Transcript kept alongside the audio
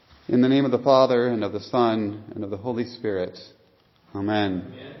In the name of the Father, and of the Son, and of the Holy Spirit. Amen.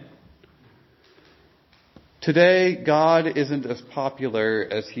 Amen. Today, God isn't as popular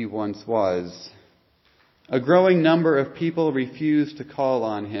as he once was. A growing number of people refuse to call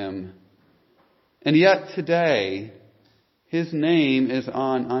on him. And yet today, his name is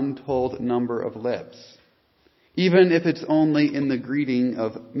on untold number of lips, even if it's only in the greeting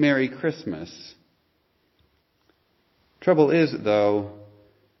of Merry Christmas. Trouble is, though,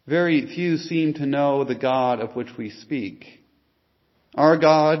 very few seem to know the God of which we speak. Our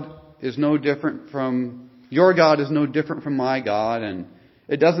God is no different from, your God is no different from my God, and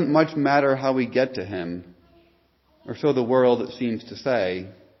it doesn't much matter how we get to him, or so the world seems to say.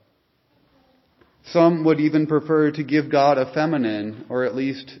 Some would even prefer to give God a feminine, or at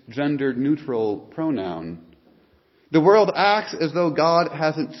least gender-neutral pronoun. The world acts as though God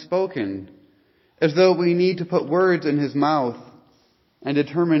hasn't spoken, as though we need to put words in his mouth and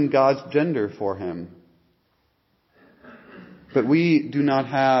determine God's gender for him. But we do not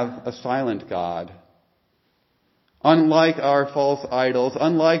have a silent God. Unlike our false idols,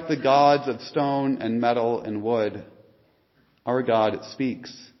 unlike the gods of stone and metal and wood, our God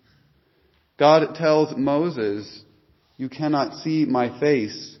speaks. God tells Moses, "You cannot see my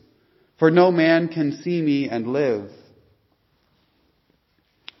face, for no man can see me and live."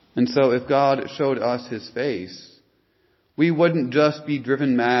 And so if God showed us his face, we wouldn't just be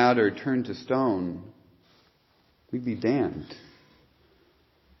driven mad or turned to stone. We'd be damned.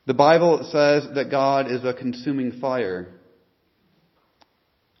 The Bible says that God is a consuming fire.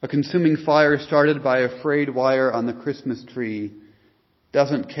 A consuming fire started by a frayed wire on the Christmas tree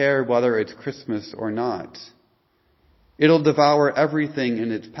doesn't care whether it's Christmas or not. It'll devour everything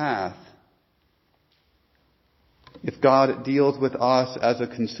in its path. If God deals with us as a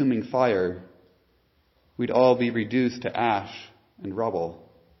consuming fire, we'd all be reduced to ash and rubble.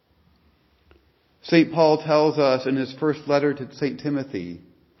 St. Paul tells us in his first letter to St. Timothy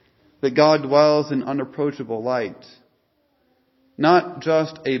that God dwells in unapproachable light. Not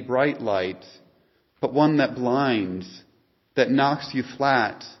just a bright light, but one that blinds, that knocks you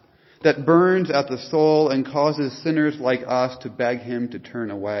flat, that burns at the soul and causes sinners like us to beg him to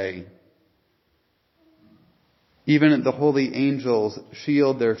turn away. Even the holy angels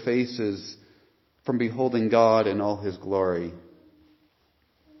shield their faces from beholding God in all his glory.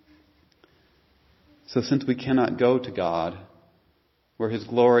 So since we cannot go to God, where his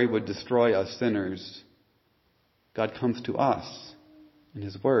glory would destroy us sinners, God comes to us in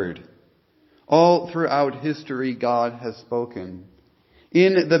his word. All throughout history, God has spoken.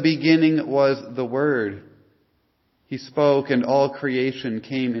 In the beginning was the Word. He spoke and all creation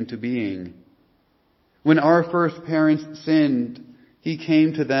came into being. When our first parents sinned, he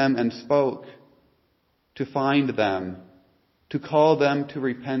came to them and spoke, to find them, to call them to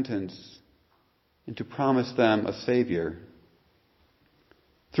repentance, and to promise them a Savior.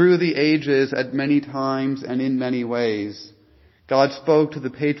 Through the ages, at many times and in many ways, God spoke to the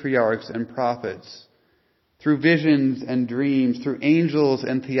patriarchs and prophets, through visions and dreams, through angels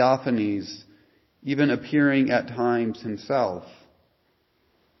and theophanies, even appearing at times himself.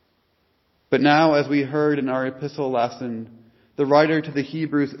 But now, as we heard in our epistle lesson, the writer to the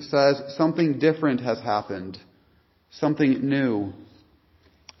Hebrews says something different has happened, something new.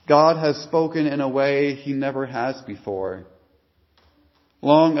 God has spoken in a way he never has before.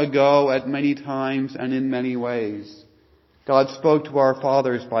 Long ago, at many times and in many ways, God spoke to our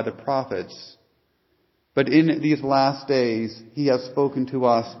fathers by the prophets. But in these last days, he has spoken to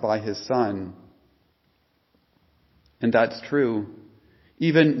us by his Son. And that's true.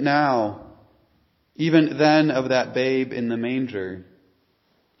 Even now, even then of that babe in the manger,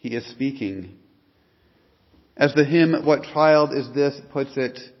 he is speaking. As the hymn, "What Child Is This?" puts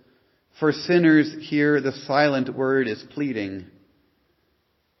it, "For sinners here the silent word is pleading."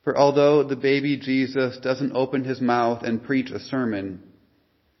 For although the baby Jesus doesn't open his mouth and preach a sermon,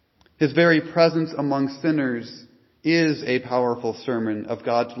 his very presence among sinners is a powerful sermon of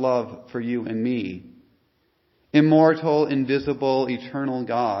God's love for you and me. Immortal, invisible, eternal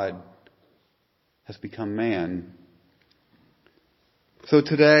God has become man. So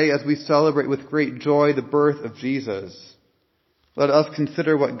today, as we celebrate with great joy the birth of Jesus, let us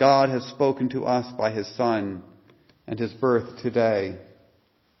consider what God has spoken to us by his Son and his birth today.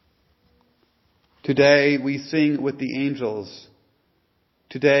 Today we sing with the angels.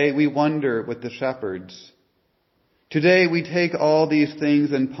 Today we wonder with the shepherds. Today we take all these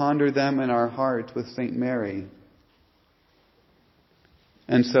things and ponder them in our hearts with St. Mary.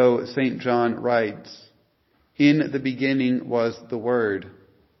 And so St. John writes, "In the beginning was the Word."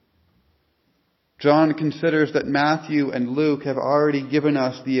 John considers that Matthew and Luke have already given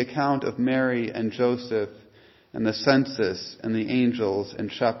us the account of Mary and Joseph and the census and the angels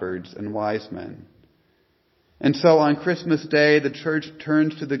and shepherds and wise men. And so on Christmas Day, the church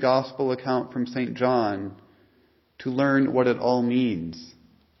turns to the gospel account from St. John to learn what it all means.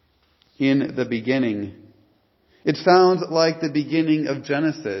 In the beginning. It sounds like the beginning of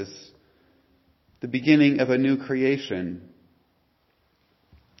Genesis, the beginning of a new creation.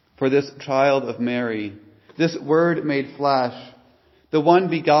 For this child of Mary, this Word made flesh, the one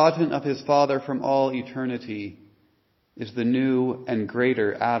begotten of his Father from all eternity, is the new and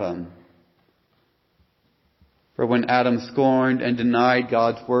greater Adam. For when Adam scorned and denied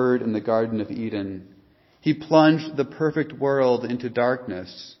God's word in the Garden of Eden, he plunged the perfect world into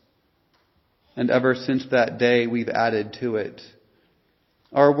darkness. And ever since that day, we've added to it.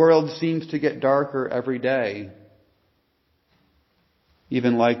 Our world seems to get darker every day,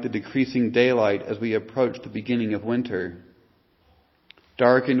 even like the decreasing daylight as we approach the beginning of winter,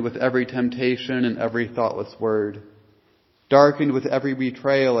 darkened with every temptation and every thoughtless word, darkened with every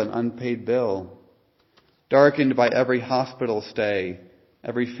betrayal and unpaid bill, darkened by every hospital stay,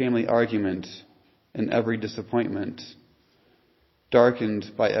 every family argument, and every disappointment, darkened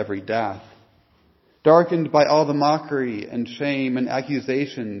by every death, darkened by all the mockery and shame and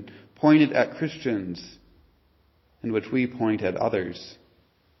accusation pointed at Christians, in which we point at others.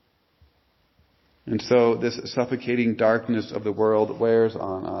 And so this suffocating darkness of the world wears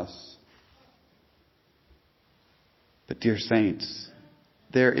on us. But dear saints,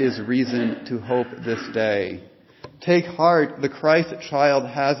 there is reason to hope this day. Take heart, the Christ child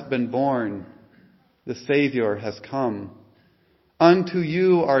has been born. The Savior has come. Unto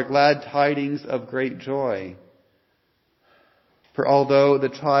you are glad tidings of great joy. For although the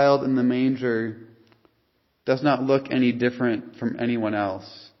child in the manger does not look any different from anyone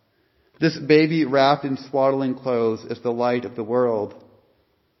else, this baby wrapped in swaddling clothes is the light of the world,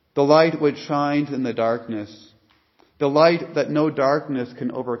 the light which shines in the darkness, the light that no darkness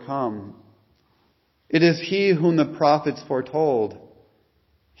can overcome. It is he whom the prophets foretold,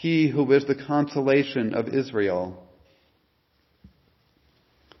 he who is the consolation of Israel.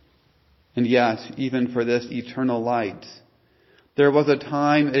 And yet, even for this eternal light, there was a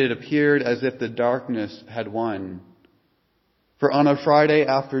time it appeared as if the darkness had won. For on a Friday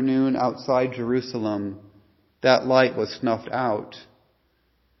afternoon outside Jerusalem, that light was snuffed out.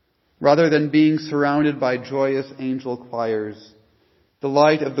 Rather than being surrounded by joyous angel choirs, the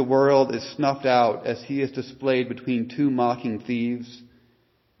light of the world is snuffed out as he is displayed between two mocking thieves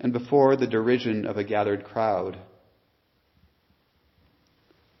and before the derision of a gathered crowd.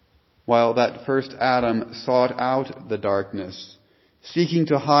 While that first Adam sought out the darkness, seeking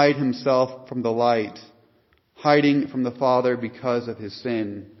to hide himself from the light, hiding from the Father because of his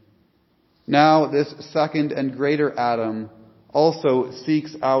sin, now this second and greater Adam also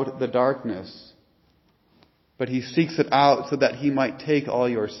seeks out the darkness. But he seeks it out so that he might take all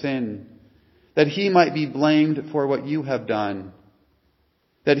your sin, that he might be blamed for what you have done,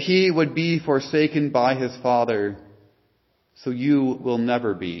 that he would be forsaken by his Father, so you will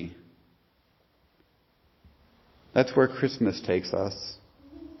never be. That's where Christmas takes us.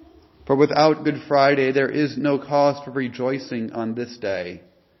 For without Good Friday, there is no cause for rejoicing on this day.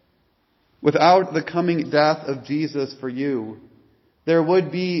 Without the coming death of Jesus for you, there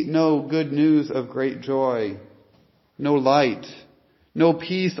would be no good news of great joy, no light, no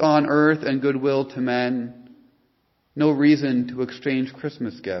peace on earth and goodwill to men, no reason to exchange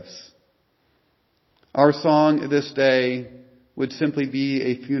Christmas gifts. Our song this day would simply be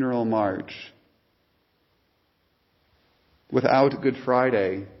a funeral march. Without Good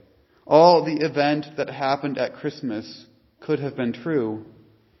Friday, all the events that happened at Christmas could have been true.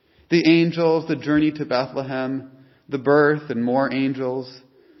 The angels, the journey to Bethlehem, the birth and more angels,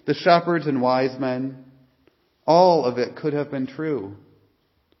 the shepherds and wise men, all of it could have been true.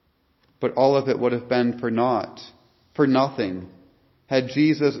 But all of it would have been for naught, for nothing, had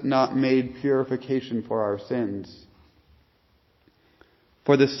Jesus not made purification for our sins.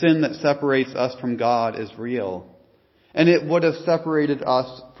 For the sin that separates us from God is real, and it would have separated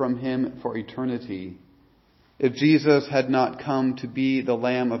us from him for eternity if Jesus had not come to be the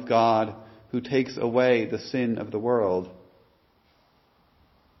Lamb of God who takes away the sin of the world.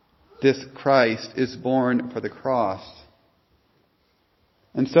 This Christ is born for the cross.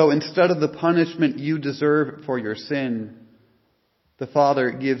 And so instead of the punishment you deserve for your sin, the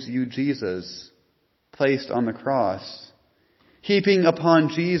Father gives you Jesus, placed on the cross, heaping upon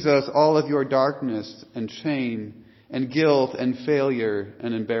Jesus all of your darkness and shame and guilt and failure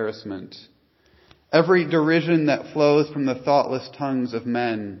and embarrassment. Every derision that flows from the thoughtless tongues of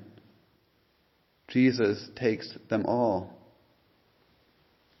men. Jesus takes them all.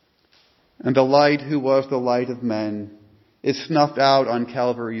 And the light who was the light of men is snuffed out on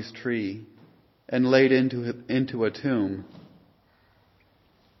Calvary's tree and laid into a tomb.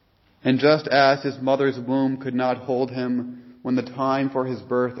 And just as his mother's womb could not hold him when the time for his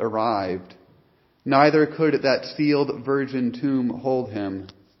birth arrived, neither could that sealed virgin tomb hold him.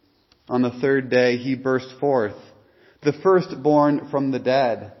 On the third day he burst forth, the firstborn from the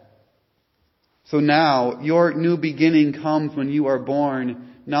dead. So now your new beginning comes when you are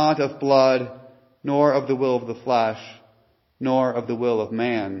born, not of blood, nor of the will of the flesh, nor of the will of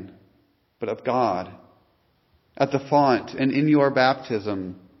man, but of God. At the font and in your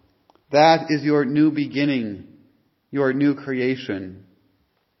baptism, that is your new beginning, your new creation.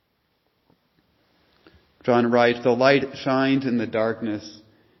 John writes, the light shines in the darkness,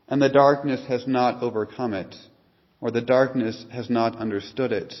 and the darkness has not overcome it, or the darkness has not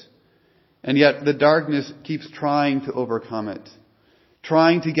understood it. And yet the darkness keeps trying to overcome it,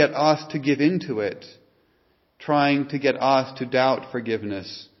 trying to get us to give into it, trying to get us to doubt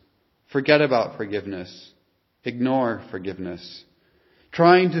forgiveness, forget about forgiveness, ignore forgiveness,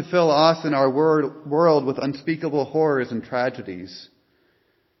 trying to fill us and our world with unspeakable horrors and tragedies,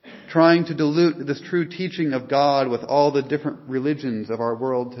 trying to dilute this true teaching of God with all the different religions of our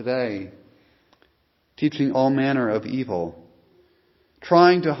world today, teaching all manner of evil,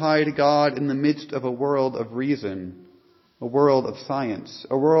 trying to hide God in the midst of a world of reason, a world of science,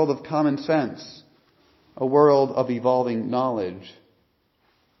 a world of common sense, a world of evolving knowledge.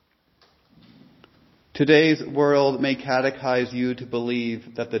 Today's world may catechize you to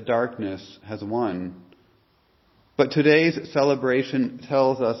believe that the darkness has won. But today's celebration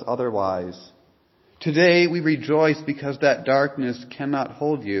tells us otherwise. Today we rejoice because that darkness cannot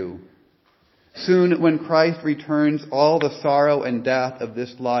hold you. Soon, when Christ returns, all the sorrow and death of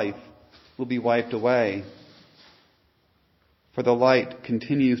this life will be wiped away. For the light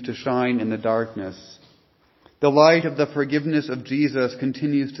continues to shine in the darkness. The light of the forgiveness of Jesus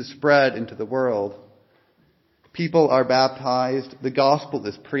continues to spread into the world. People are baptized, the gospel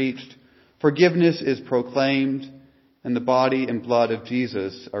is preached, forgiveness is proclaimed, and the body and blood of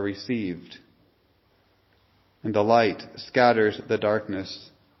Jesus are received. And the light scatters the darkness.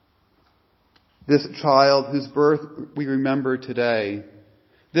 This child whose birth we remember today,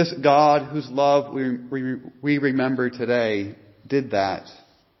 this God whose love we remember today, did that.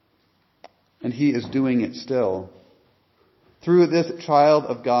 And he is doing it still. Through this child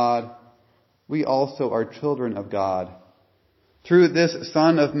of God, we also are children of God. Through this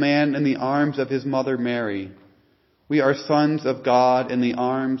Son of Man in the arms of his mother Mary, we are sons of God in the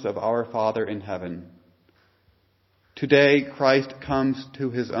arms of our Father in heaven. Today Christ comes to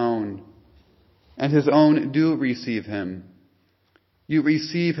his own, and his own do receive him. You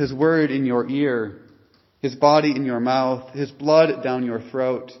receive his word in your ear, his body in your mouth, his blood down your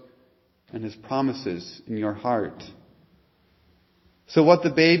throat, and his promises in your heart. So what the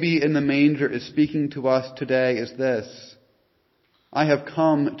baby in the manger is speaking to us today is this: I have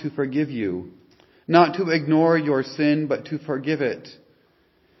come to forgive you, not to ignore your sin, but to forgive it,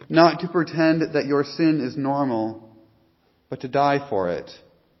 not to pretend that your sin is normal, but to die for it.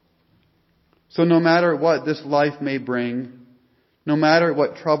 So no matter what this life may bring, no matter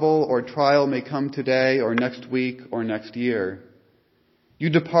what trouble or trial may come today or next week or next year, you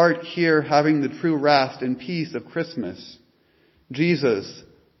depart here having the true rest and peace of Christmas. Jesus,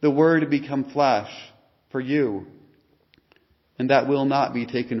 the Word become flesh for you, and that will not be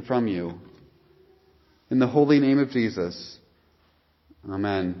taken from you. In the holy name of Jesus,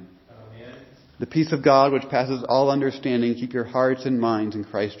 Amen. Amen. The peace of God, which passes all understanding, keep your hearts and minds in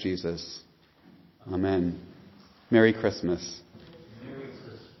Christ Jesus. Amen. Merry Christmas.